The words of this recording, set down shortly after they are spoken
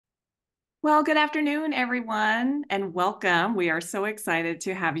Well, good afternoon, everyone, and welcome. We are so excited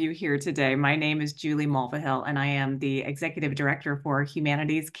to have you here today. My name is Julie Mulvihill, and I am the Executive Director for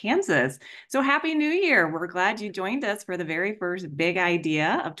Humanities Kansas. So happy New Year. We're glad you joined us for the very first big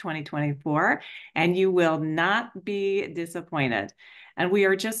idea of 2024, and you will not be disappointed. And we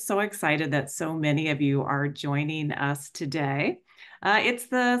are just so excited that so many of you are joining us today. It's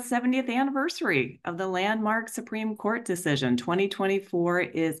the 70th anniversary of the landmark Supreme Court decision. 2024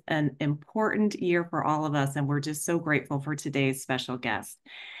 is an important year for all of us, and we're just so grateful for today's special guest.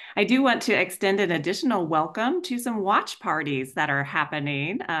 I do want to extend an additional welcome to some watch parties that are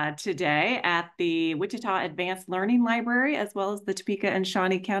happening today at the Wichita Advanced Learning Library, as well as the Topeka and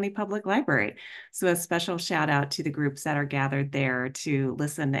Shawnee County Public Library. So a special shout out to the groups that are gathered there to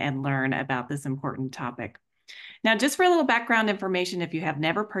listen and learn about this important topic. Now, just for a little background information, if you have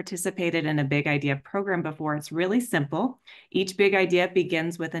never participated in a Big Idea program before, it's really simple. Each Big Idea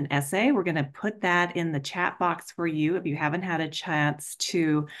begins with an essay. We're going to put that in the chat box for you if you haven't had a chance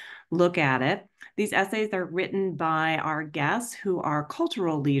to look at it. These essays are written by our guests who are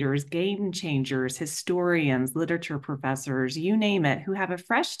cultural leaders, game changers, historians, literature professors, you name it, who have a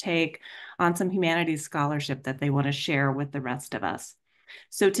fresh take on some humanities scholarship that they want to share with the rest of us.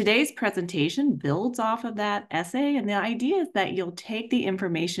 So today's presentation builds off of that essay, and the idea is that you'll take the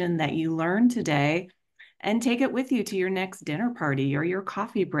information that you learned today and take it with you to your next dinner party or your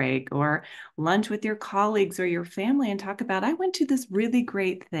coffee break or lunch with your colleagues or your family and talk about, I went to this really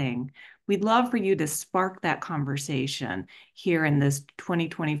great thing. We'd love for you to spark that conversation here in this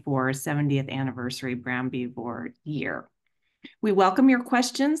 2024 70th anniversary Brown v. Board year. We welcome your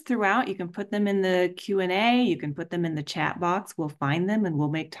questions throughout. You can put them in the Q&A. You can put them in the chat box. We'll find them and we'll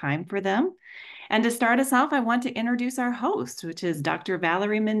make time for them. And to start us off, I want to introduce our host, which is Dr.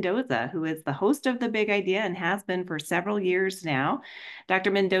 Valerie Mendoza, who is the host of The Big Idea and has been for several years now. Dr.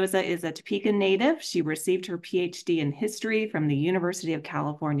 Mendoza is a Topeka native. She received her PhD in history from the University of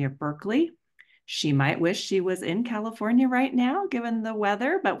California, Berkeley. She might wish she was in California right now, given the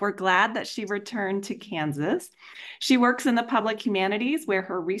weather, but we're glad that she returned to Kansas. She works in the public humanities, where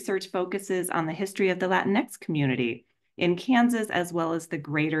her research focuses on the history of the Latinx community in Kansas, as well as the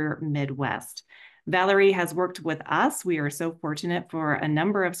greater Midwest. Valerie has worked with us. We are so fortunate for a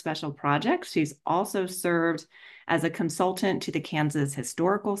number of special projects. She's also served as a consultant to the Kansas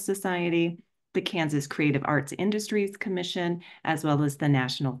Historical Society, the Kansas Creative Arts Industries Commission, as well as the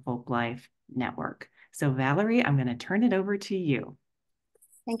National Folklife Network. So Valerie, I'm going to turn it over to you.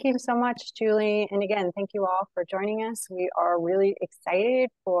 Thank you so much, Julie. And again, thank you all for joining us. We are really excited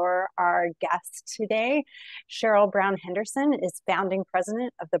for our guest today. Cheryl Brown Henderson is founding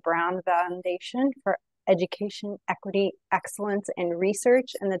president of the Brown Foundation for Education, Equity, Excellence, and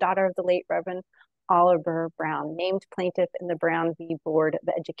Research, and the daughter of the late Reverend Oliver Brown, named plaintiff in the Brown v. Board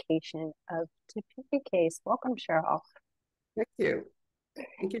of Education of Topeka case. Welcome, Cheryl. Thank you.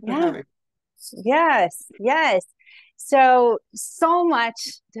 Thank you for having me. Yes. So much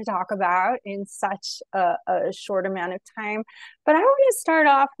to talk about in such a short amount of time. But I want to start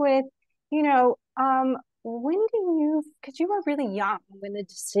off with, when do you, because you were really young when the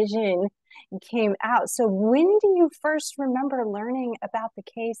decision came out. So when do you first remember learning about the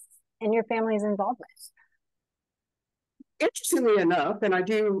case and your family's involvement? Interestingly enough, and I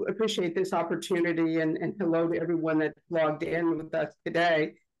do appreciate this opportunity, and hello to everyone that logged in with us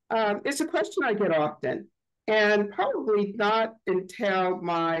today. It's a question I get often, and probably not until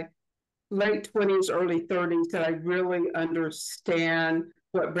my late 20s, early 30s that I really understand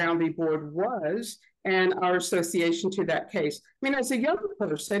what Brown v. Board was and our association to that case. I mean, as a young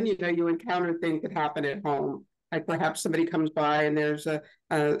person, you encounter things that happen at home. Like perhaps somebody comes by and there's a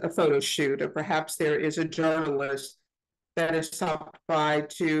photo shoot, or perhaps there is a journalist that is stopped by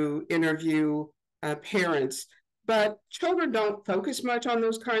to interview parents. But children don't focus much on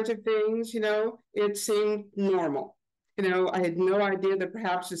those kinds of things, it seemed normal. I had no idea that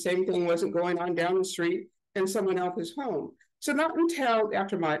perhaps the same thing wasn't going on down the street in someone else's home. So not until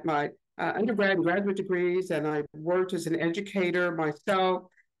after my undergrad and graduate degrees, and I worked as an educator myself,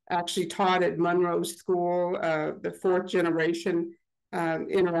 actually taught at Monroe School, the fourth generation,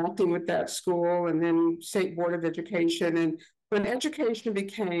 interacting with that school, and then State Board of Education. And when education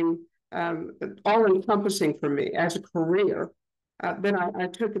became all-encompassing for me as a career, then I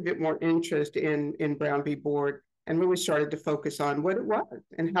took a bit more interest in Brown v. Board and really started to focus on what it was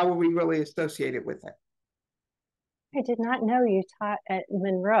and how were we really associated with it. I did not know you taught at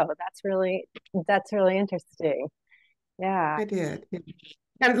Monroe. That's really interesting. Yeah, I did.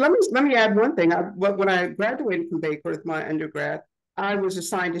 And let me add one thing. When I graduated from Baker with my undergrad, I was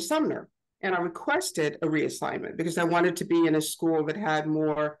assigned to Sumner, and I requested a reassignment because I wanted to be in a school that had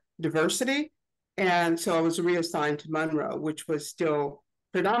more diversity. And so I was reassigned to Monroe, which was still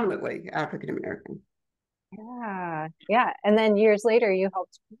predominantly African-American. Yeah. And then years later, you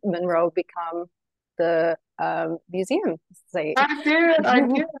helped Monroe become the museum site. I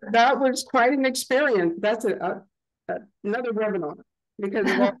did. That was quite an experience. That's another webinar because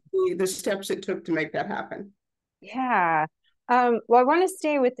of all the steps it took to make that happen. Yeah. Well, I want to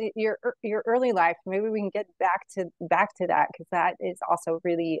stay with your early life. Maybe we can get back to that because that is also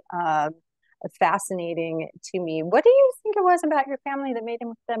really fascinating to me. What do you think it was about your family that made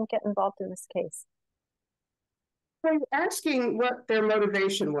them get involved in this case? So asking what their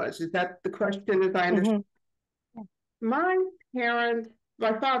motivation was, is that the question as I understand? My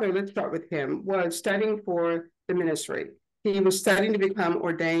my father, let's start with him, was studying for the ministry. He was studying to become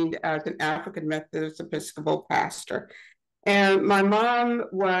ordained as an African Methodist Episcopal pastor. And my mom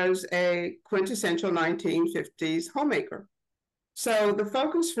was a quintessential 1950s homemaker. So the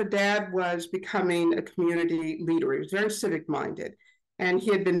focus for Dad was becoming a community leader. He was very civic minded. And he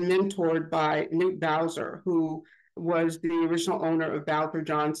had been mentored by Newt Bowser, who was the original owner of Bowser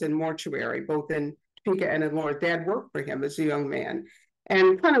Johnson Mortuary, both in Topeka and in Lawrence. Dad worked for him as a young man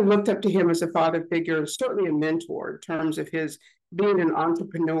and kind of looked up to him as a father figure, certainly a mentor in terms of his being an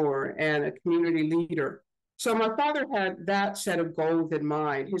entrepreneur and a community leader. So my father had that set of goals in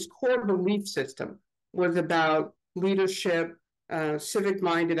mind. His core belief system was about leadership,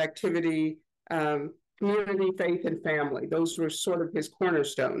 civic-minded activity, community, faith, and family. Those were sort of his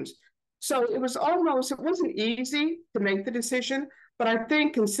cornerstones. So it wasn't easy to make the decision, but I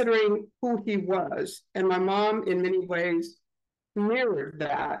think considering who he was, and my mom in many ways mirrored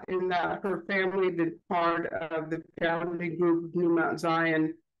that in that her family had been part of the founding group of New Mount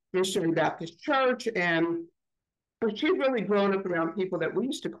Zion Missionary Baptist Church, and she'd really grown up around people that we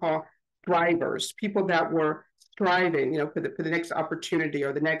used to call thrivers, people that were striving, for the next opportunity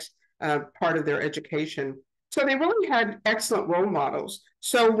or the next part of their education. So they really had excellent role models.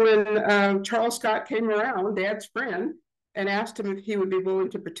 So when Charles Scott came around, Dad's friend, and asked him if he would be willing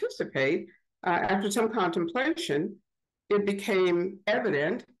to participate, after some contemplation, it became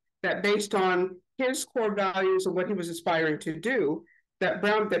evident that based on his core values and what he was aspiring to do, that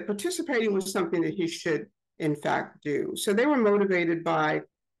participating was something that he should, in fact, do. So they were motivated by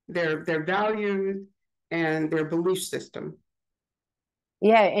their values and their belief system.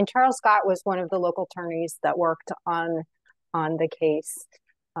 Yeah, and Charles Scott was one of the local attorneys that worked on the case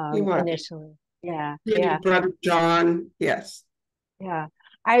initially. Yeah, His brother John, yes. Yeah.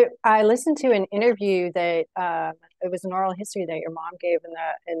 I listened to an interview that it was an oral history that your mom gave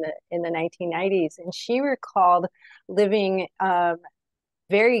in the 1990s, and she recalled living as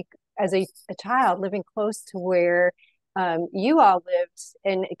a child living close to where you all lived,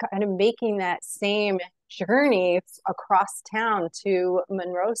 and kind of making that same journey across town to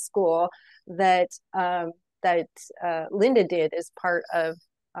Monroe School that Linda did as part of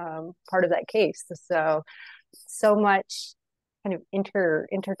that case. So much kind of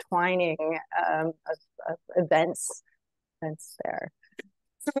intertwining of events there.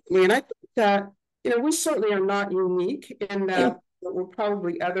 Certainly, and I think that we certainly are not unique in that there were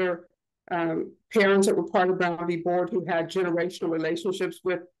probably other parents that were part of Brown v. Board who had generational relationships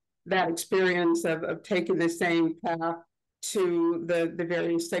with that experience of taking the same path to the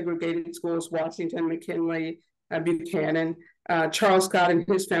various segregated schools, Washington, McKinley, Buchanan. Charles Scott and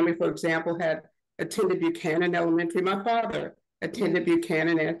his family, for example, had attended Buchanan Elementary. My father attended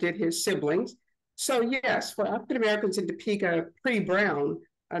Buchanan, as did his siblings. So yes, for African Americans in Topeka pre-Brown,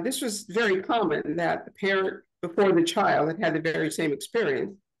 this was very common that the parent before the child had the very same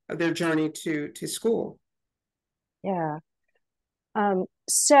experience of their journey to school. Yeah.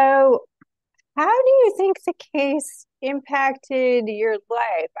 So how do you think the case impacted your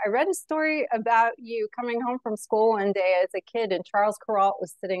life? I read a story about you coming home from school one day as a kid, and Charles Kuralt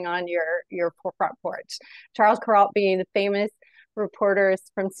was sitting on your front porch. Charles Kuralt being the famous reporter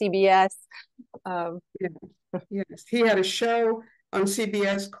from CBS. Yes, he had a show on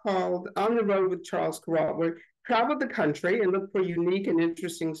CBS called On the Road with Charles Kuralt, where he traveled the country and looked for unique and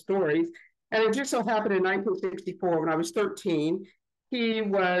interesting stories. And it just so happened in 1964, when I was 13, he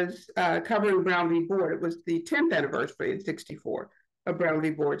was covering Brown v. Board. It was the 10th anniversary in 64 of Brown v.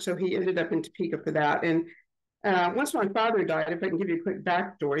 Board. So he ended up in Topeka for that. And once my father died, if I can give you a quick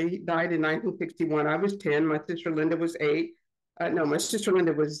backstory, he died in 1961. I was 10. My sister Linda was 8. No, my sister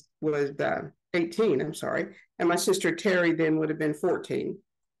Linda was 18, I'm sorry. And my sister Terry then would have been 14.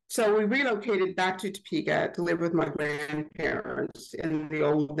 So we relocated back to Topeka to live with my grandparents in the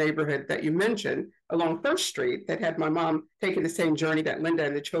old neighborhood that you mentioned along First Street that had my mom taking the same journey that Linda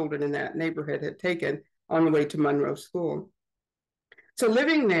and the children in that neighborhood had taken on the way to Monroe School. So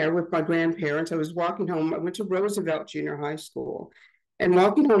living there with my grandparents, I was walking home. I went to Roosevelt Junior High School. And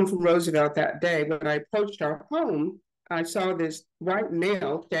walking home from Roosevelt that day, when I approached our home, I saw this white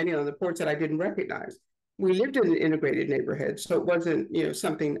male standing on the porch that I didn't recognize. We lived in an integrated neighborhood, so it wasn't,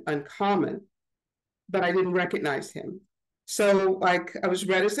 something uncommon, but I didn't recognize him. So like I was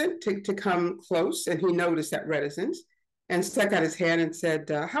reticent to come close, and he noticed that reticence and stuck out his hand and said,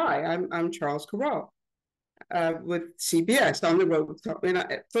 hi, I'm Charles Carroll with CBS on the road. And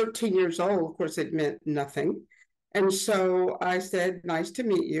at 13 years old, of course, it meant nothing. And so I said, nice to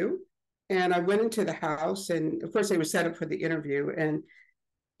meet you. And I went into the house, and of course, they were set up for the interview. And,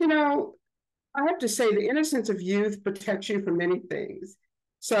 I have to say, the innocence of youth protects you from many things.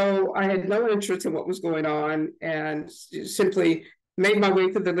 So I had no interest in what was going on, and simply made my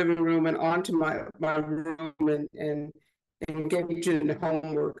way through the living room and onto my room and engage in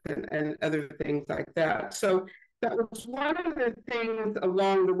homework and other things like that. So that was one of the things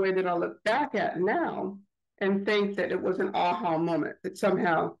along the way that I look back at now and think that it was an aha moment, that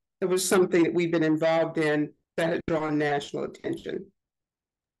somehow it was something that we've been involved in that had drawn national attention.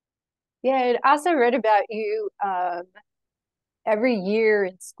 Yeah, I also read about you every year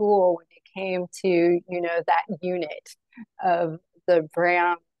in school when it came to, that unit of the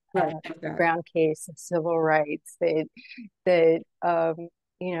Brown Right, Brown case of civil rights. That at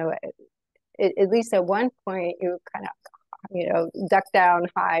least at one point you kind of, duck down,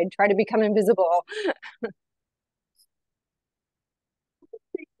 hide, try to become invisible. A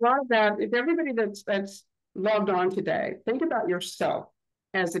lot of that, if everybody that's logged on today, think about yourself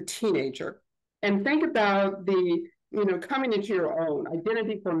as a teenager and think about the, coming into your own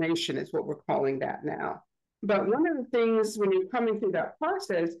identity formation is what we're calling that now. But one of the things when you're coming through that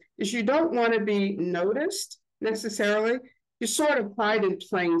process is you don't want to be noticed necessarily. You sort of hide in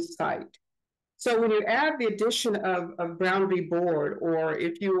plain sight. So when you add the addition of Brown v. Board, or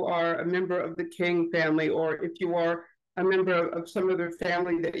if you are a member of the King family, or if you are a member of some other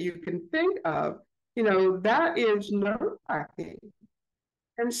family that you can think of, that is nerve-wracking.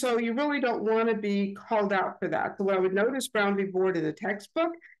 And so you really don't want to be called out for that. So when I would notice Brown v. Board in the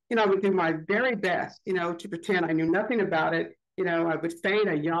textbook, I would do my very best, to pretend I knew nothing about it. I would feign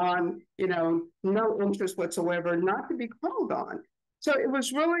a yawn, no interest whatsoever, not to be called on. So it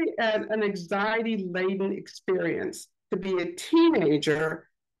was really an anxiety-laden experience to be a teenager.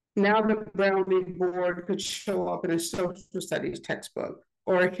 Now the Brown v. Board could show up in a social studies textbook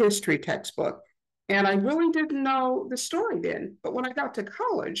or a history textbook. And I really didn't know the story then. But when I got to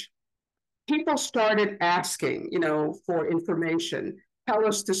college, people started asking, for information. Tell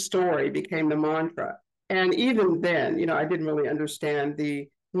us the story became the mantra. And even then, I didn't really understand the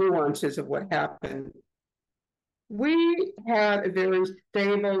nuances of what happened. We had a very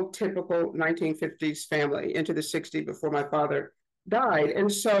stable, typical 1950s family into the 60s before my father died.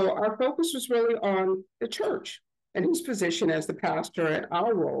 And so our focus was really on the church and his position as the pastor and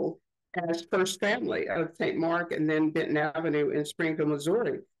our role as First Family of St. Mark and then Benton Avenue in Springfield,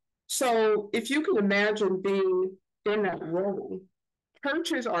 Missouri. So if you can imagine being in that role,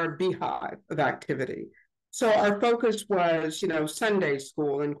 churches are a beehive of activity. So our focus was, Sunday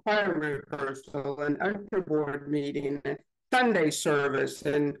school and choir rehearsal and usher board meeting and Sunday service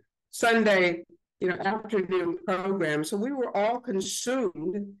and Sunday, afternoon program. So we were all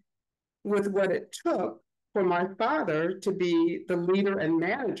consumed with what it took for my father to be the leader and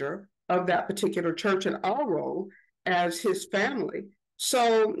manager of that particular church and our role as his family.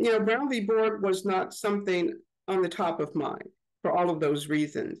 So, Brown v. Board was not something on the top of mind for all of those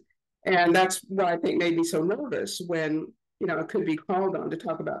reasons. And that's what I think made me so nervous when, I could be called on to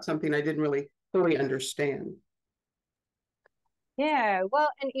talk about something I didn't really fully understand. Yeah, well,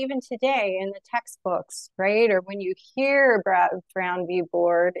 and even today in the textbooks, right, or when you hear about Brown v.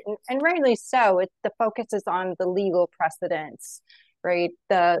 Board, and rightly so, the focus is on the legal precedents, right?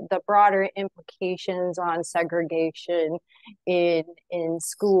 The broader implications on segregation in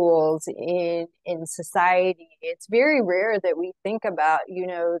schools, in society. It's very rare that we think about,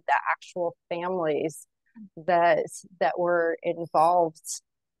 the actual families that were involved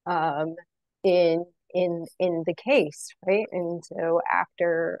in the case, right? And so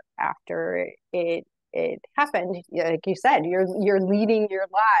after it happened, like you said, you're leading your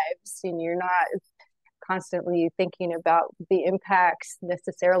lives, and you're not constantly thinking about the impacts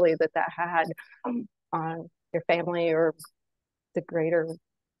necessarily that had on your family or the greater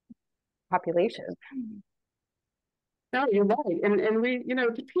population. No, you're right. And we,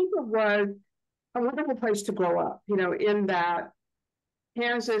 Topeka was a wonderful place to grow up, in that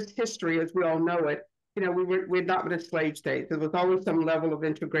Kansas history, as we all know it, we had not been a slave state. There was always some level of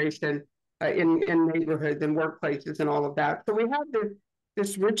integration in neighborhoods and workplaces and all of that. So we had this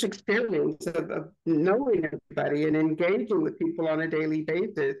this rich experience of knowing everybody and engaging with people on a daily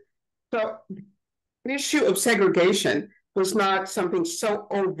basis. So the issue of segregation was not something so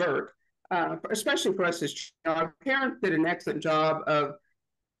overt, especially for us as children. Our parents did an excellent job of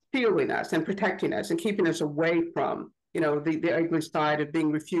shielding us and protecting us and keeping us away from, the ugly side of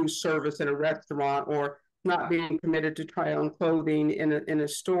being refused service in a restaurant or not being permitted to try on clothing in a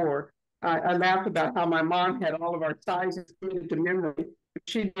store. I laugh about how my mom had all of our sizes committed to memory.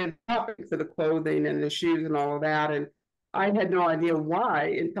 She did shopping for the clothing and the shoes and all of that. And I had no idea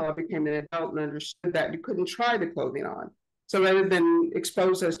why until I became an adult and understood that you couldn't try the clothing on. So rather than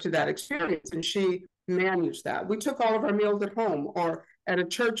expose us to that experience, and she managed that. We took all of our meals at home or at a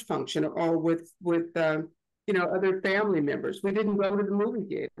church function or with other family members. We didn't go to the movie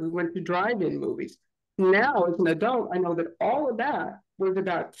theater. We went to drive-in movies. Now, as an adult, I know that all of that was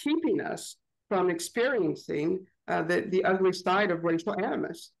about keeping us from experiencing the ugly side of racial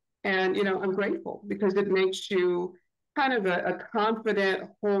animus. And, I'm grateful because it makes you kind of a confident,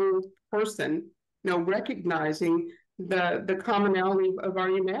 whole person, recognizing the commonality of our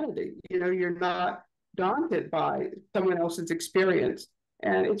humanity. You're not daunted by someone else's experience.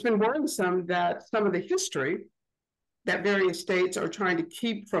 And it's been worrisome that some of the history that various states are trying to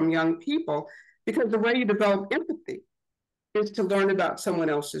keep from young people, because the way you develop empathy is to learn about someone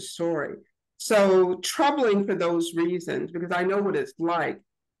else's story. So troubling for those reasons, because I know what it's like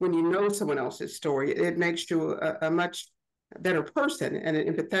when you know someone else's story. It makes you a much better person and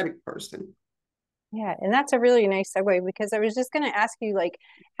an empathetic person. Yeah, and that's a really nice segue, because I was just going to ask you,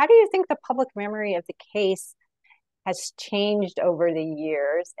 how do you think the public memory of the case has changed over the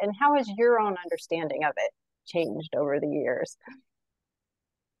years, and how has your own understanding of it changed over the years?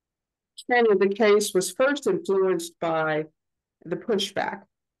 The case was first influenced by the pushback.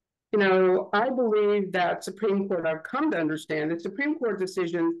 I believe that Supreme Court, I've come to understand that Supreme Court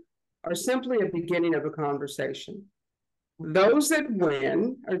decisions are simply a beginning of a conversation. Those that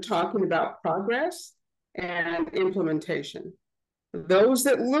win are talking about progress and implementation. Those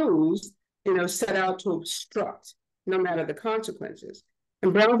that lose, set out to obstruct, no matter the consequences.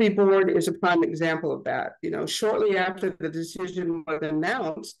 And Brown v. Board is a prime example of that. Shortly after the decision was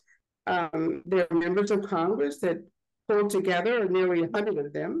announced, there were members of Congress that pulled together, nearly 100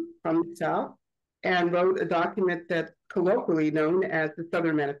 of them from the South, and wrote a document that colloquially known as the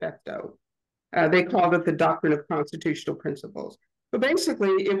Southern Manifesto. They called it the Doctrine of Constitutional Principles. But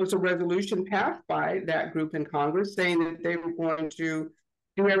basically, it was a resolution passed by that group in Congress saying that they were going to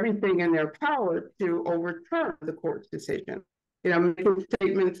do everything in their power to overturn the court's decision. Making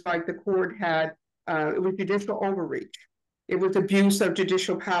statements like the court had, it was judicial overreach. It was abuse of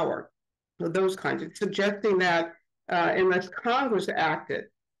judicial power, those kinds of, suggesting that unless Congress acted,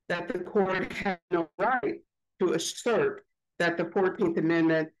 that the court had no right to assert that the 14th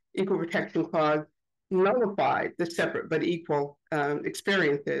Amendment Equal Protection Clause nullified the separate but equal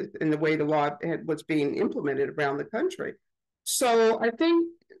experiences in the way the law was being implemented around the country. So I think,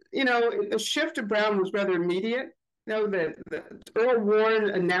 the shift to Brown was rather immediate. The Earl Warren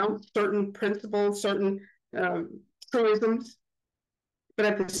announced certain principles, certain truisms, but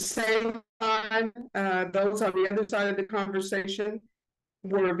at the same time, those on the other side of the conversation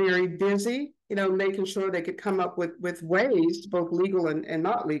were very busy, making sure they could come up with ways, both legal and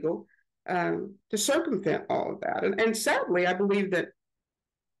not legal, to circumvent all of that. And sadly, I believe that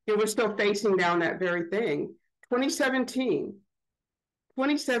we're still facing down that very thing. 2017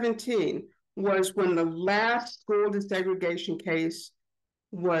 was when the last school desegregation case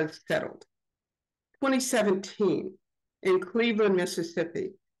was settled. 2017 in Cleveland,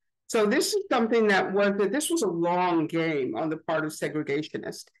 Mississippi. So this is something this was a long game on the part of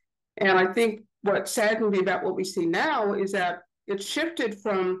segregationists. And I think what saddens me about what we see now is that it shifted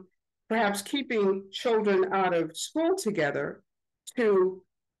from perhaps keeping children out of school together to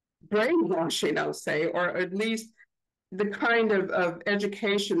brainwashing, I'll say, or at least the kind of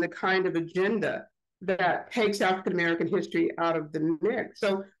education, the kind of agenda that takes African American history out of the mix.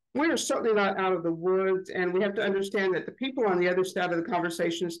 So we are certainly not out of the woods, and we have to understand that the people on the other side of the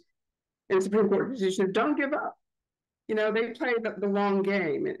conversations in Supreme Court decisions don't give up. They play the long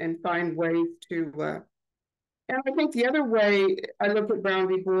game and find ways to. And I think the other way I look at Brown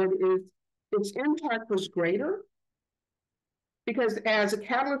v. Board is its impact was greater because as a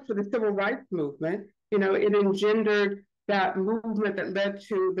catalyst for the civil rights movement, it engendered that movement that led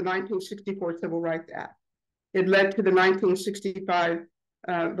to the 1964 Civil Rights Act. It led to the 1965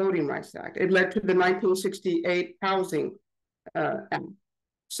 Voting Rights Act. It led to the 1968 Housing Act.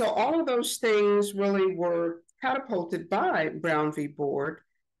 So all of those things really were catapulted by Brown v. Board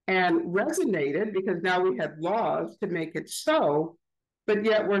and resonated because now we had laws to make it so. But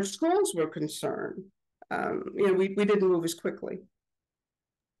yet where schools were concerned, we didn't move as quickly.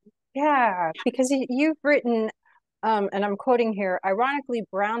 Yeah, because you've written, and I'm quoting here, ironically,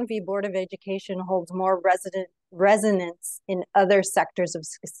 Brown v. Board of Education holds more resonance in other sectors of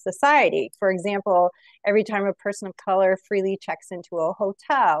society. For example, every time a person of color freely checks into a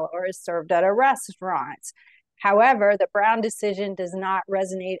hotel or is served at a restaurant. However, the Brown decision does not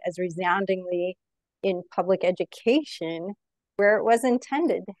resonate as resoundingly in public education, where it was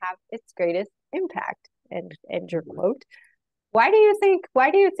intended to have its greatest impact. And your quote. Why do you think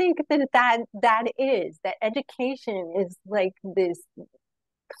that is, that education is like the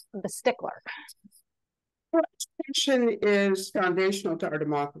stickler? Well, education is foundational to our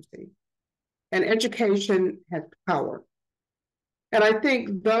democracy, and education has power. And I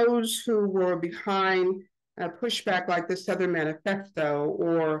think those who were behind pushback like the Southern Manifesto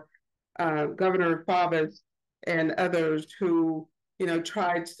or Governor Faubus and others who,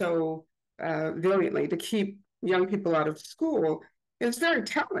 tried so valiantly to keep young people out of school, is very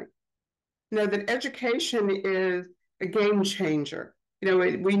telling. That education is a game changer.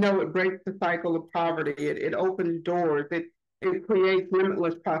 We know it breaks the cycle of poverty. It opens doors. It creates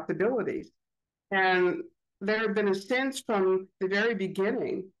limitless possibilities. And there have been a sense from the very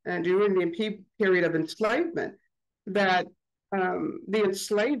beginning and during the period of enslavement that the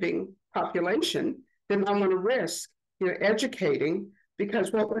enslaving population did not want to risk, educating,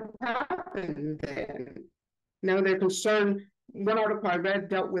 because what would happen then? They're concerned. One article I read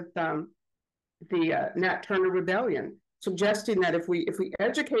dealt with the Nat Turner Rebellion, suggesting that if we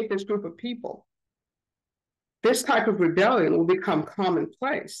educate this group of people, this type of rebellion will become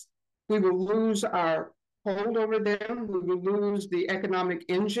commonplace. We will lose our hold over them. We will lose the economic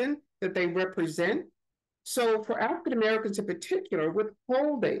engine that they represent. So for African Americans in particular,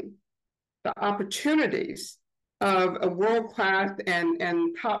 withholding the opportunities of a world-class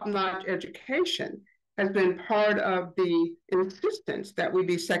and top-notch education has been part of the insistence that we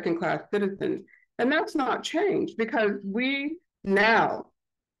be second-class citizens. And that's not changed, because we now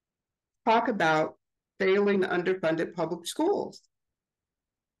talk about failing underfunded public schools.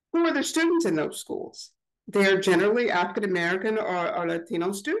 Who are the students in those schools? They're generally African-American or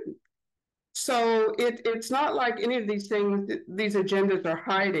Latino students. So it's not like any of these things, these agendas are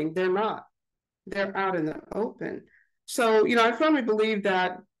hiding. They're not. They're out in the open. So, I firmly believe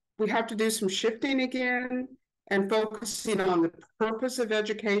that we have to do some shifting again and focusing on the purpose of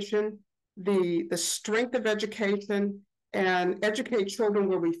education, the strength of education, and educate children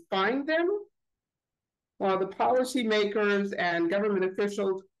where we find them, while the policymakers and government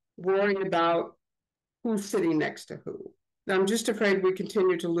officials worry about who's sitting next to who. Now, I'm just afraid we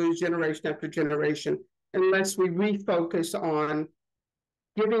continue to lose generation after generation unless we refocus on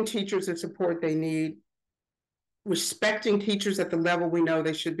giving teachers the support they need, respecting teachers at the level we know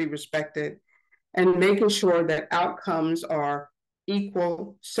they should be respected, and making sure that outcomes are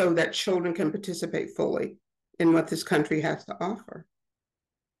equal so that children can participate fully in what this country has to offer.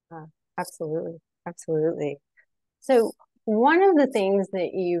 Absolutely. Absolutely. So one of the things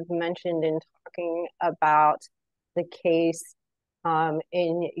that you've mentioned in talking about the case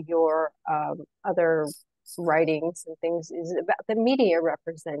in your other writings and things is about the media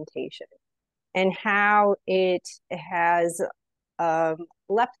representation and how it has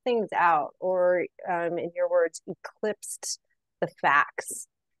left things out, or in your words, eclipsed the facts.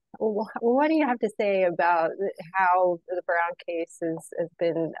 What do you have to say about how the Brown case has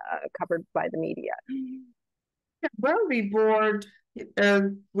been covered by the media? Brown v. Board,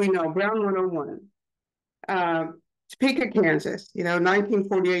 we know, Brown 101. Topeka, Kansas,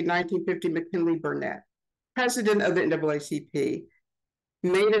 1948, 1950, McKinley Burnett, president of the NAACP,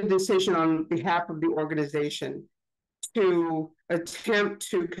 made a decision on behalf of the organization to attempt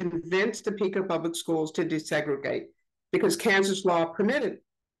to convince Topeka Public Schools to desegregate, because Kansas law permitted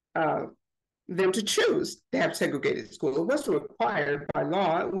them to choose to have segregated schools. It wasn't required by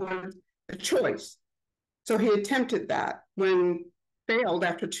law, it was a choice. So he attempted that. When failed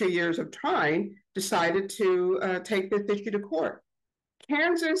after 2 years of trying, decided to take this issue to court.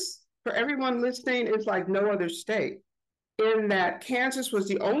 Kansas, for everyone listening, is like no other state, in that Kansas was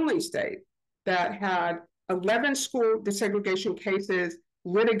the only state that had 11 school desegregation cases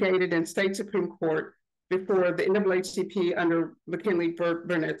litigated in state Supreme Court before the NAACP, under McKinley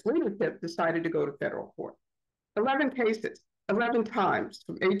Burnett's leadership, decided to go to federal court. 11 cases, 11 times,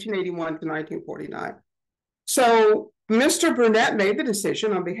 from 1881 to 1949. So Mr. Burnett made the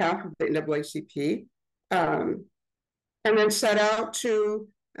decision on behalf of the NAACP, and then set out to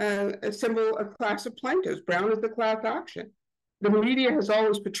assemble a class of plaintiffs. Brown is the class action. The media has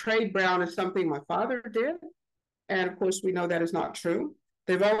always portrayed Brown as something my father did, and of course we know that is not true.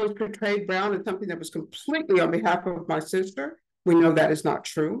 They've always portrayed Brown as something that was completely on behalf of my sister. We know that is not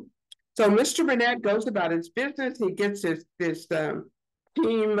true. So Mr. Burnett goes about his business. He gets this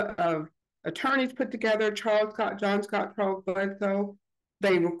team of attorneys put together, Charles Scott, John Scott, Charles Bledsoe.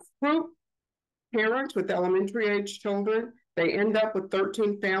 They recruit parents with elementary age children. They end up with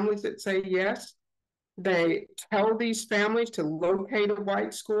 13 families that say yes. They tell these families to locate a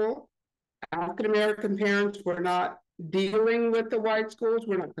white school. African-American parents were not dealing with the white schools.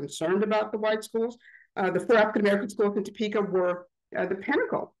 We're not concerned about the white schools. The 4 African-American schools in Topeka were the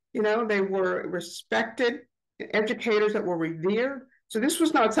pinnacle. You know, they were respected educators that were revered. So this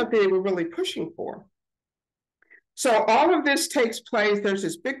was not something they were really pushing for. So all of this takes place. There's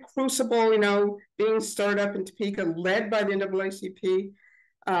this big crucible, you know, being stirred up in Topeka, led by the NAACP.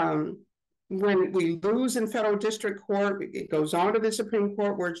 When we lose in federal district court, it goes on to the Supreme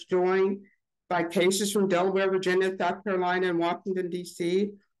Court, where it's joined by cases from Delaware, Virginia, South Carolina, and Washington, D.C.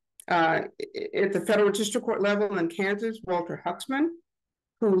 At the federal district court level in Kansas, Walter Huxman,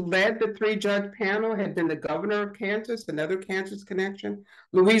 who led the 3-judge panel, had been the governor of Kansas, another Kansas connection.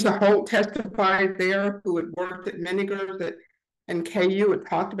 Louisa Holt testified there, who had worked at Menninger's and KU, had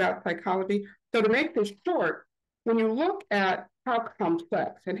talked about psychology. So to make this short, when you look at how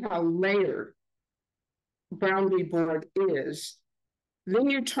complex and how layered Brown v. Board is, then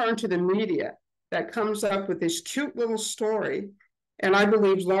you turn to the media that comes up with this cute little story, and I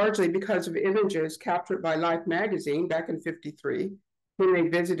believe largely because of images captured by Life magazine back in '53, when they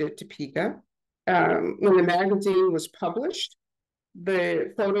visited Topeka. When the magazine was published,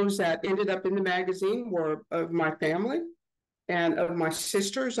 the photos that ended up in the magazine were of my family and of my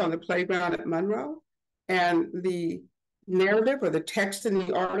sisters on the playground at Monroe. And the narrative or the text in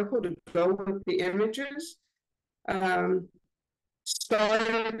the article to go with the images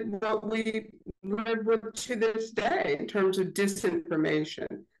started what we live with to this day in terms of disinformation.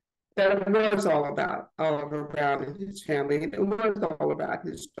 That was all about Oliver Brown and his family. It was all about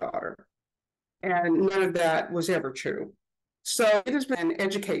his daughter. And none of that was ever true. So it has been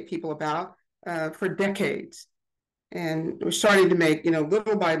educate people about for decades. And we're starting to make, you know,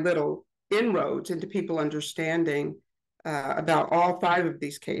 little by little inroads into people understanding about all 5 of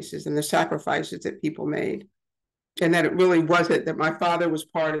these cases and the sacrifices that people made. And that it really wasn't that my father was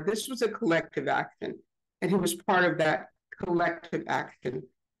part of this. Was a collective action. And he was part of that collective action.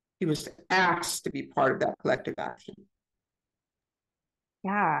 He was asked to be part of that collective action.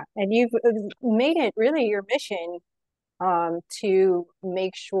 Yeah, and you've made it really your mission to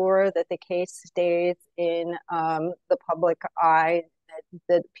make sure that the case stays in the public eye,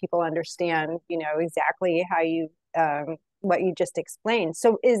 that people understand, you know, exactly how you what you just explained.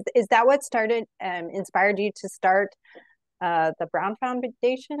 So is that what inspired you to start the Brown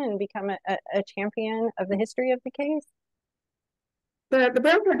Foundation and become a champion of the history of the case? The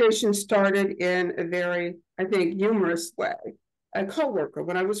Brown Foundation started in a very, I think, humorous way. A coworker,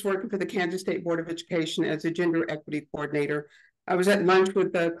 when I was working for the Kansas State Board of Education as a gender equity coordinator, I was at lunch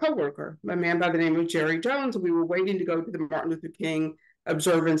with a coworker, a man by the name of Jerry Jones, and we were waiting to go to the Martin Luther King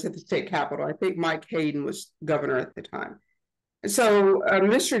observance at the state capitol. I think Mike Hayden was governor at the time. So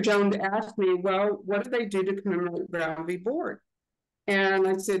Mr. Jones asked me, well, what do they do to commemorate Brown v. Board? And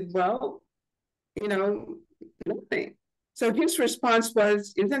I said, well, you know, nothing. So his response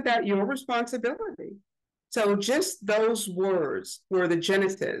was, isn't that your responsibility? So just those words were the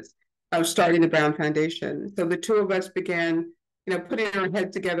genesis of starting the Brown Foundation. So the 2 of us began, you know, putting our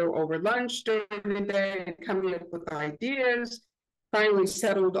heads together over lunch during the day and coming up with ideas, finally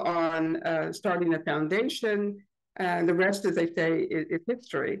settled on starting a foundation. And the rest, as they say, is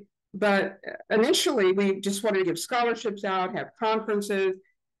history. But initially, we just wanted to give scholarships out, have conferences.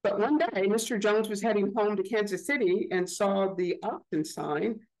 But one day, Mr. Jones was heading home to Kansas City and saw the auction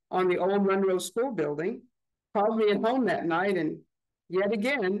sign on the old Monroe School building, called me at home that night, and yet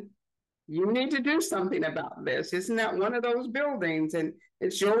again, you need to do something about this. Isn't that one of those buildings? And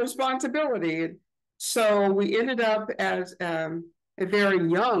it's your responsibility. And so we ended up as a very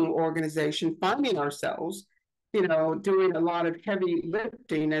young organization, finding ourselves, you know, doing a lot of heavy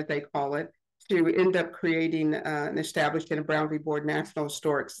lifting, as they call it, to end up creating and establishing a Brown v. Board National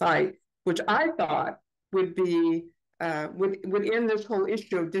Historic Site, which I thought would be, would end this whole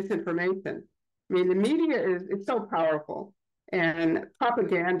issue of disinformation. I mean, the media is so powerful, and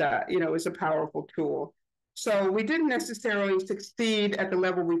propaganda, you know, is a powerful tool. So we didn't necessarily succeed at the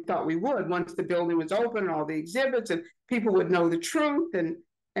level we thought we would once the building was open and all the exhibits and people would know the truth, and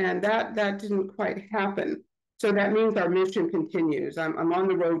that didn't quite happen. So that means our mission continues. I'm on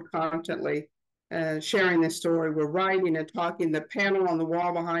the road constantly sharing this story. We're writing and talking. The panel on the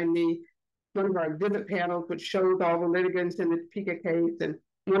wall behind me one of our exhibit panels, which shows all the litigants in the Topeka case, and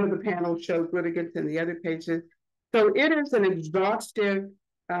one of the panels shows litigants in the other cases. So it is an exhaustive,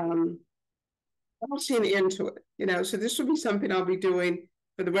 I don't see an end to it, so this will be something I'll be doing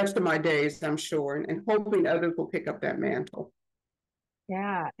for the rest of my days, I'm sure, and hoping others will pick up that mantle.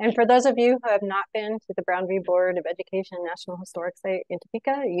 Yeah, and for those of you who have not been to the Brown v. Board of Education National Historic Site in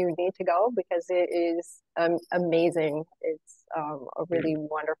Topeka, you need to go because it is amazing. It's a really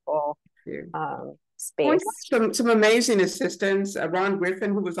wonderful space. Some amazing assistants. Ron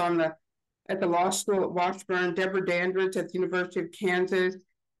Griffin, who was at the law school at Washburn, Deborah Dandridge at the University of Kansas,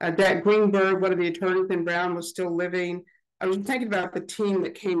 Dak Greenberg, one of the attorneys in Brown, was still living. I was thinking about the team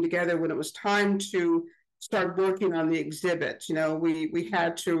that came together when it was time to start working on the exhibits. We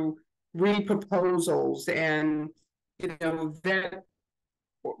had to read proposals and vet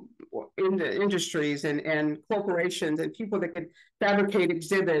in the industries and corporations and people that could fabricate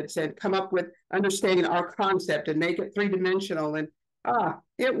exhibits and come up with understanding our concept and make it three-dimensional. And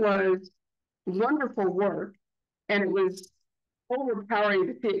it was wonderful work, and it was overpowering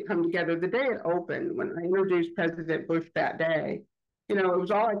to see it come together. The day it opened, when I introduced President Bush that day, it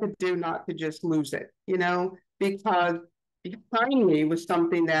was all I could do not to just lose it, because behind me was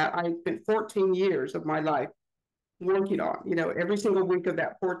something that I spent 14 years of my life working on, every single week of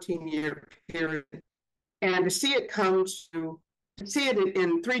that 14-year period. And to see it see it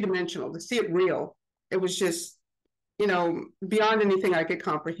in three-dimensional, to see it real, it was just, beyond anything I could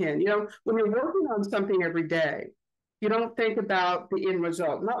comprehend. When you're working on something every day, you don't think about the end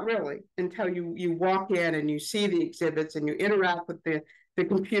result, not really, until you walk in and you see the exhibits and you interact with the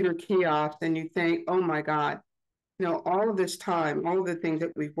computer kiosk and you think, oh my God, all of this time, all of the things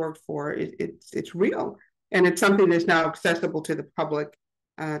that we've worked for, it's real. And it's something that's now accessible to the public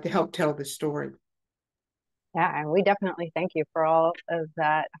to help tell the story. Yeah, and we definitely thank you for all of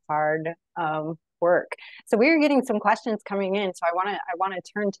that hard work. So we're getting some questions coming in, so I want to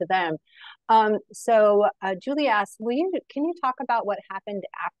turn to them. So Julie asks, can you talk about what happened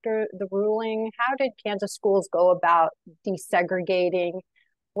after the ruling? How did Kansas schools go about desegregating?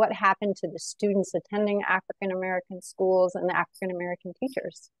 What happened to the students attending African American schools and the African American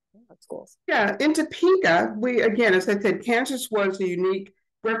teachers of schools? Yeah, in Topeka, again, as I said, Kansas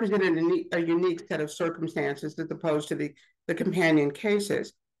represented a unique set of circumstances as opposed to the companion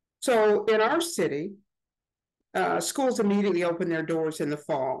cases. So in our city, schools immediately opened their doors in the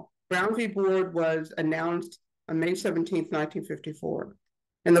fall. Brown v. Board was announced on May 17th, 1954.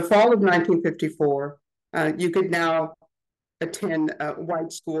 In the fall of 1954, you could now attend a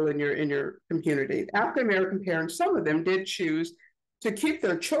white school in your community. African American parents, some of them did choose to keep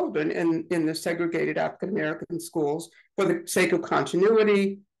their children in the segregated African American schools for the sake of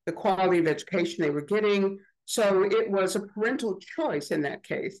continuity, the quality of education they were getting. So it was a parental choice in that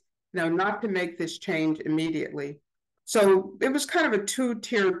case, not to make this change immediately. So it was kind of a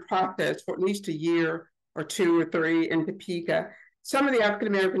two-tiered process for at least a year or two or three in Topeka. Some of the African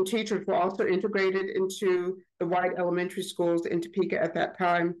American teachers were also integrated into the white elementary schools in Topeka at that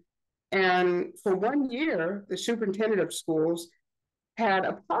time. And for 1 year, the superintendent of schools had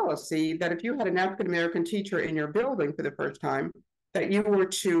a policy that if you had an African American teacher in your building for the first time, that you were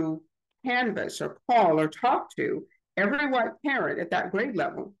to canvass or call or talk to every white parent at that grade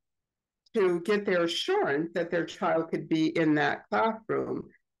level to get their assurance that their child could be in that classroom.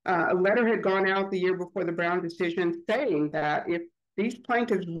 A letter had gone out the year before the Brown decision saying that if these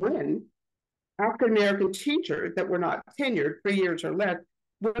plaintiffs win, African American teachers that were not tenured 3 years or less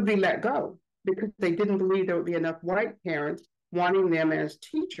would be let go because they didn't believe there would be enough white parents wanting them as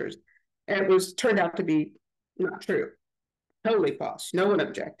teachers. And it turned out to be not true, totally false. No one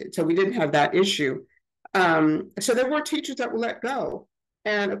objected, so we didn't have that issue. So there were teachers that were let go.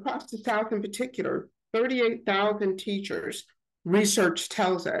 And across the South in particular, 38,000 teachers, research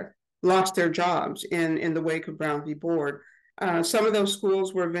tells us, lost their jobs in the wake of Brown v. Board. Some of those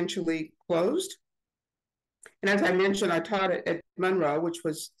schools were eventually closed. And as I mentioned, I taught at Monroe, which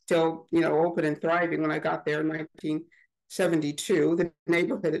was still, open and thriving when I got there in 1972. The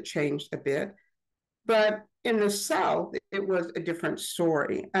neighborhood had changed a bit. But in the South, it was a different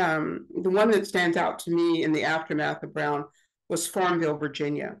story. The one that stands out to me in the aftermath of Brown was Farmville,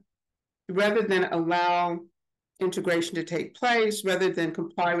 Virginia. Rather than allow integration to take place, rather than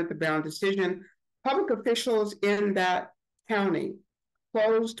comply with the Brown decision, public officials in that county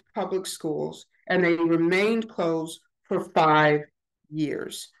closed public schools, and they remained closed for 5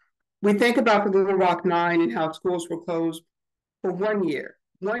 years. We think about the Little Rock Nine and how schools were closed for 1 year.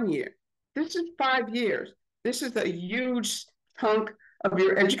 1 year. This is 5 years. This is a huge chunk of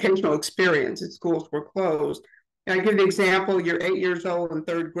your educational experience as schools were closed. And I give the example, you're 8 years old in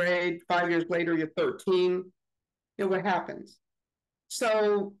third grade, 5 years later, you're 13. You know, what happens?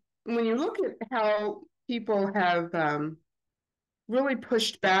 So when you look at how people have really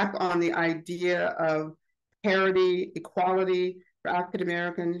pushed back on the idea of parity, equality for African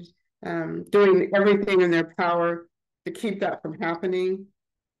Americans, doing everything in their power to keep that from happening,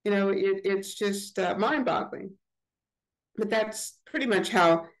 you know, it's just mind-boggling. But that's pretty much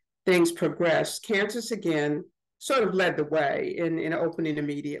how things progress. Kansas, again, sort of led the way in opening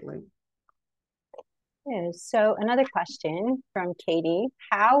immediately. So another question from Katie: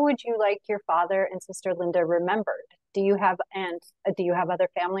 how would you like your father and sister Linda remembered? Do you have other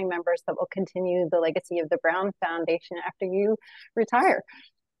family members that will continue the legacy of the Brown Foundation after you retire?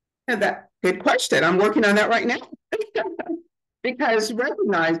 And that good question. I'm working on that right now. Because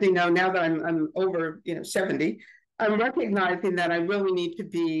recognizing, you know, now that I'm over, 70, I'm recognizing that I really need to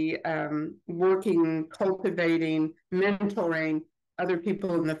be working, cultivating, mentoring other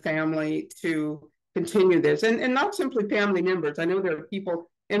people in the family to continue this, and not simply family members. I know there are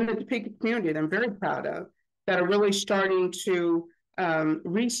people in the Topeka community that I'm very proud of that are really starting to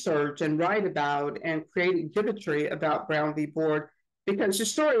research and write about and create exhibitry about Brown v. Board, because the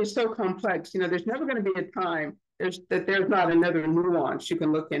story is so complex. You know, there's never going to be a time there's not another nuance you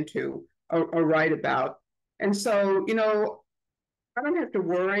can look into or write about. And so, you know, I don't have to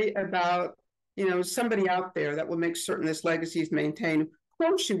worry about, somebody out there that will make certain this legacy is maintained. Of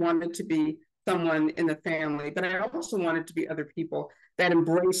course, you want it to be someone in the family, but I also want it to be other people that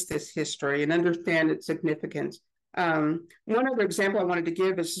embrace this history and understand its significance. One other example I wanted to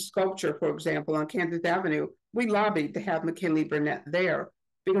give is the sculpture, for example, on Kansas Avenue. We lobbied to have McKinley Burnett there,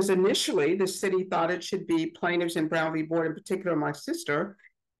 because initially the city thought it should be plaintiffs and Brown v. Board, in particular my sister,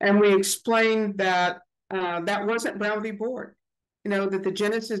 and we explained that that wasn't Brown v. Board, that the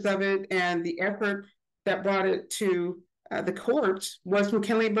genesis of it and the effort that brought it to the courts was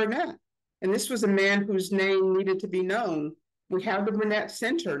McKinley Burnett. And this was a man whose name needed to be known. We have the Burnett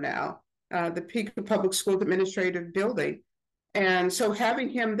Center now, the Topeka Public Schools Administrative Building. And so having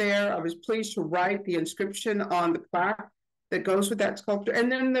him there, I was pleased to write the inscription on the plaque that goes with that sculpture.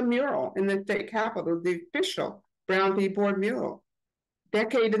 And then the mural in the state capitol, the official Brown v. Board mural.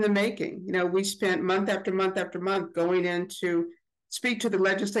 Decade in the making. We spent month after month after month going in to speak to the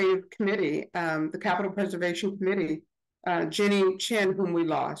legislative committee, the Capital Preservation Committee. Jenny Chin, whom we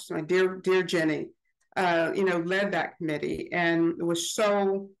lost, my dear Jenny, led that committee, and it was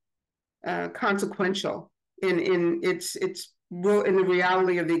so consequential in its in the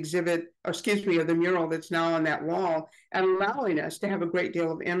reality of the exhibit, or excuse me, of the mural that's now on that wall, and allowing us to have a great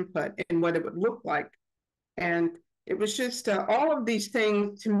deal of input in what it would look like. And it was just all of these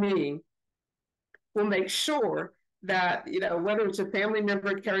things, to me, will make sure that, whether it's a family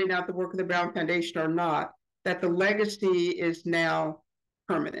member carrying out the work of the Brown Foundation or not, that the legacy is now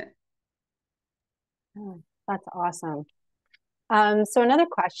permanent. Oh, that's awesome. So another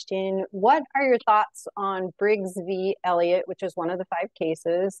question: what are your thoughts on Briggs v. Elliott, which is one of the 5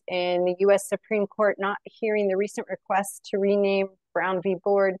 cases, and the U.S. Supreme Court not hearing the recent request to rename Brown v.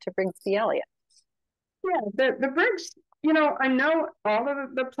 Board to Briggs v. Elliott? Yeah, the Briggs, I know all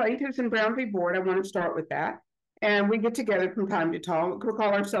of the plaintiffs in Brown v. Board. I want to start with that. And we get together from time to time. We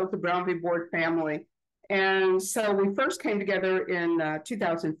call ourselves the Brown v. Board family. And so we first came together in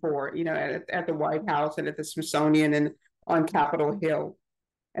 2004, at the White House and at the Smithsonian and on Capitol Hill.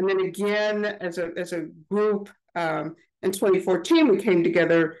 And then again, as a group, in 2014, we came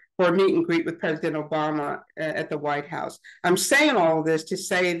together for a meet and greet with President Obama at the White House. I'm saying all of this to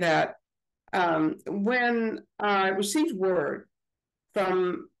say that when I received word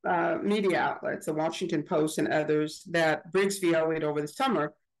from media outlets, the Washington Post and others, that Briggs v. Elliott over the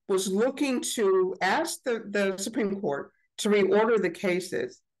summer was looking to ask the Supreme Court to reorder the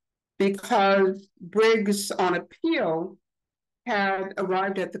cases because Briggs on appeal had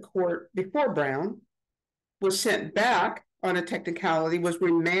arrived at the court before Brown, was sent back on a technicality, was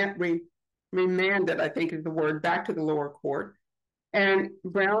remanded, I think is the word, back to the lower court. And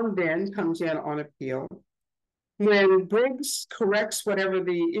Brown then comes in on appeal. When Briggs corrects whatever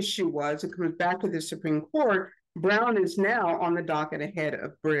the issue was and comes back to the Supreme Court, Brown is now on the docket ahead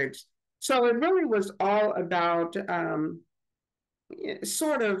of Briggs. So it really was all about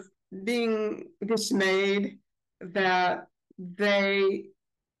sort of being dismayed that they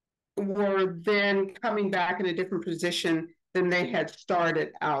were then coming back in a different position than they had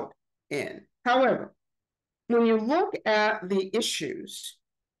started out in. However, when you look at the issues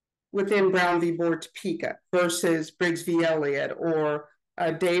within Brown v. Board Topeka versus Briggs v. Elliott, or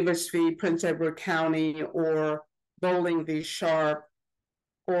Davis v. Prince Edward County, or Bowling v. Sharp,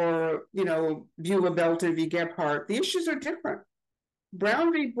 or, Beulah Belton v. Gebhardt, the issues are different.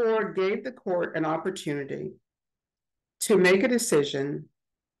 Brown v. Board gave the court an opportunity to make a decision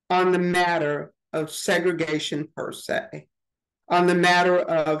on the matter of segregation per se, on the matter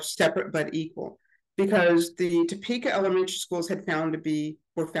of separate but equal, because the Topeka elementary schools were found to be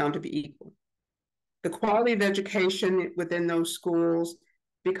equal. The quality of education within those schools,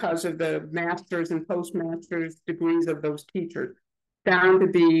 because of the master's and postmaster's degrees of those teachers, found to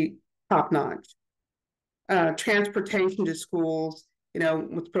be top notch. Transportation to schools,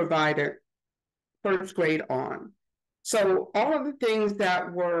 was provided first grade on. So all of the things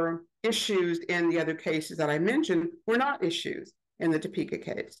that were issues in the other cases that I mentioned were not issues in the Topeka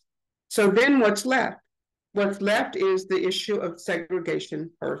case. So then what's left? What's left is the issue of segregation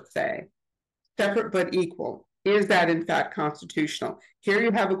per se, separate but equal. Is that in fact constitutional? Here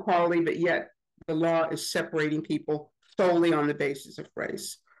you have equality, but yet the law is separating people solely on the basis of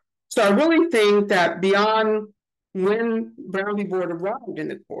race. So I really think that beyond when Brown v. Board arrived in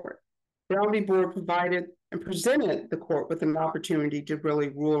the court, Brown v. Board provided and presented the court with an opportunity to really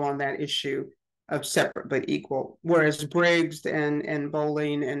rule on that issue of separate but equal, whereas Briggs and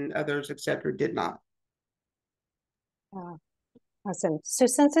Bowling and others, et cetera, did not. Awesome. So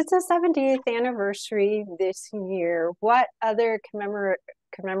since it's the 70th anniversary this year, what other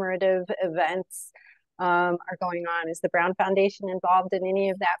commemorative events are going on? Is the Brown Foundation involved in any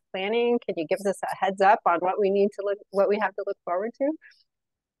of that planning? Can you give us a heads up on what we have to look forward to?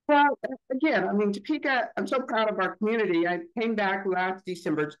 Well, again, Topeka, I'm so proud of our community. I came back last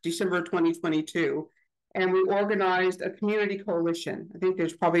December 2022, and we organized a community coalition. I think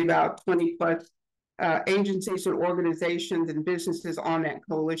there's probably about 20 plus agencies and organizations and businesses on that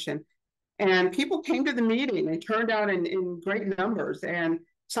coalition. And people came to the meeting. They turned out in great numbers and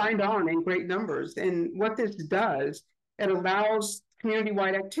signed on in great numbers. And what this does, it allows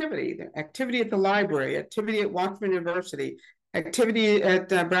community-wide activity at the library, activity at Washington University, activity at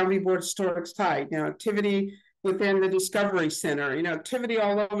Brown v. Board Historic Site, activity within the Discovery Center, activity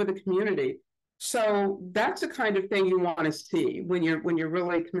all over the community. So that's the kind of thing you want to see when you're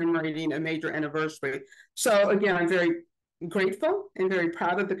really commemorating a major anniversary. So again, I'm very grateful and very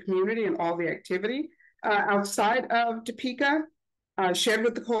proud of the community and all the activity. Outside of Topeka, shared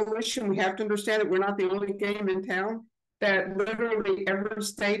with the coalition, we have to understand that we're not the only game in town, that literally every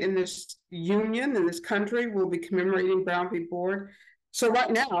state in this union, in this country, will be commemorating Brown v. Board. So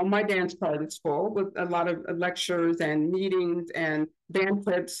right now, my dance card is full with a lot of lectures and meetings and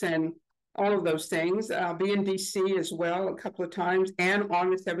banquets and all of those things. I'll be in DC as well a couple of times, and on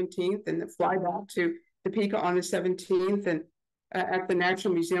the 17th, and then fly back to Topeka on the 17th, and at the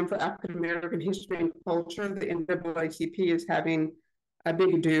National Museum for African American History and Culture, the NAACP is having a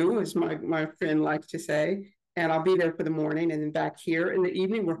big do, as my friend likes to say. And I'll be there for the morning, and then back here in the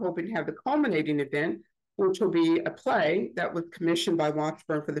evening, we're hoping to have the culminating event, which will be a play that was commissioned by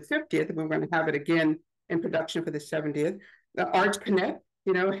Washburn for the 50th, and we're going to have it again in production for the 70th. The Arts Connect,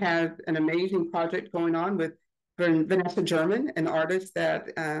 has an amazing project going on with Vanessa German, an artist that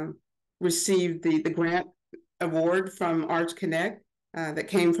received the grant award from Arts Connect that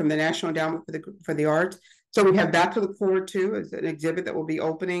came from the National Endowment for the Arts. So we have that to look forward to as an exhibit that will be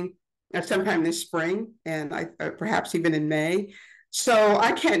opening sometime this spring, and perhaps even in May. So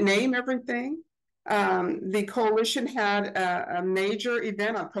I can't name everything. The coalition had a major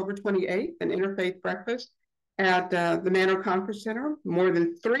event October 28th, an interfaith breakfast at the Manor Conference Center. More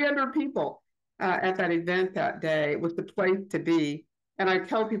than 300 people at that event that day. It was the place to be. And I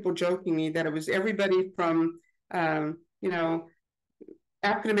tell people jokingly that it was everybody from,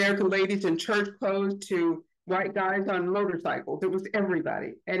 African-American ladies in church clothes to white guys on motorcycles. It was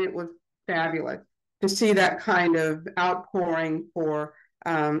everybody. And it was fabulous to see that kind of outpouring for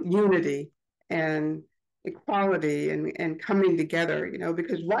unity and equality and coming together,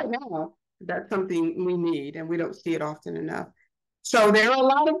 because right now, that's something we need, and we don't see it often enough. So there are a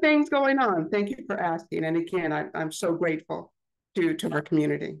lot of things going on. Thank you for asking. And again, I'm so grateful to our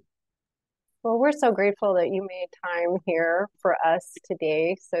community. Well, we're so grateful that you made time here for us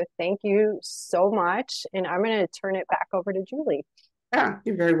today. So thank you so much. And I'm going to turn it back over to Julie. Yeah,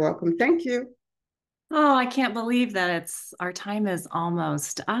 you're very welcome. Thank you. Oh, I can't believe that our time is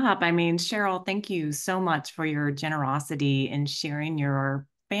almost up. Cheryl, thank you so much for your generosity in sharing your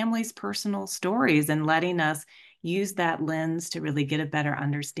family's personal stories and letting us use that lens to really get a better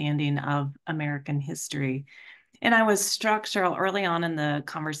understanding of American history. And I was struck, Cheryl, early on in the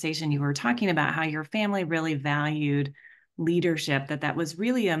conversation, you were talking about how your family really valued leadership, that was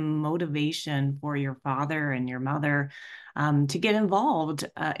really a motivation for your father and your mother to get involved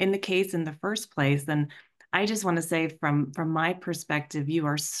in the case in the first place. And I just want to say from my perspective, you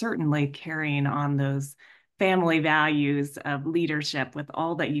are certainly carrying on those family values of leadership with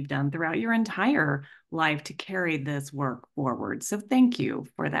all that you've done throughout your entire life to carry this work forward. So thank you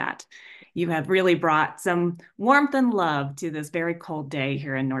for that. You have really brought some warmth and love to this very cold day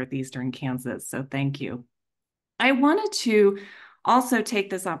here in northeastern Kansas. So thank you. I wanted to also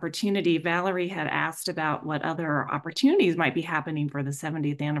take this opportunity. Valerie had asked about what other opportunities might be happening for the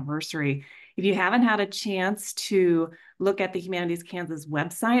 70th anniversary. If you haven't had a chance to look at the Humanities Kansas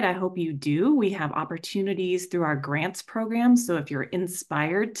website, I hope you do. We have opportunities through our grants program. So if you're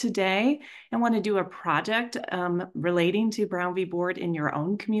inspired today and want to do a project relating to Brown v. Board in your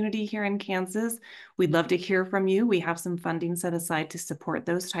own community here in Kansas, we'd love to hear from you. We have some funding set aside to support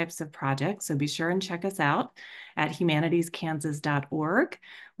those types of projects. So be sure and check us out at humanitieskansas.org.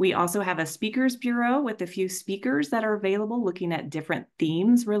 We also have a speakers bureau with a few speakers that are available looking at different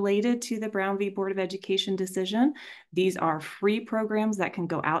themes related to the Brown v. Board of Education decision. These are free programs that can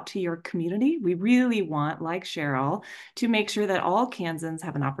go out to your community. We really want, like Cheryl, to make sure that all Kansans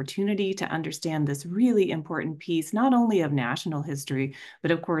have an opportunity to understand this really important piece, not only of national history, but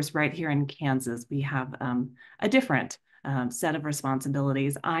of course, right here in Kansas, we have a different set of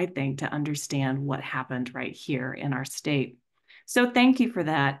responsibilities, I think, to understand what happened right here in our state. So thank you for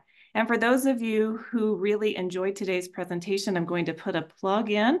that. And for those of you who really enjoyed today's presentation, I'm going to put a plug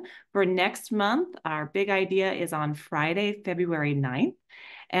in for next month. Our big idea is on Friday, February 9th,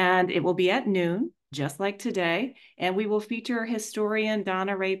 and it will be at noon, just like today. And we will feature historian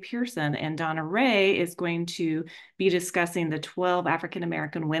Donna Ray Pearson. And Donna Ray is going to be discussing the 12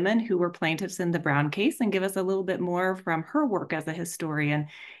 African-American women who were plaintiffs in the Brown case and give us a little bit more from her work as a historian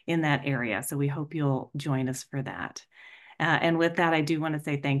in that area. So we hope you'll join us for that. And with that, I do want to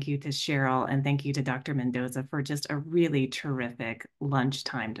say thank you to Cheryl and thank you to Dr. Mendoza for just a really terrific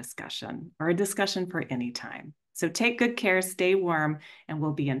lunchtime discussion, or a discussion for any time. So take good care, stay warm, and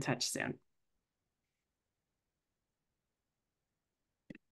we'll be in touch soon.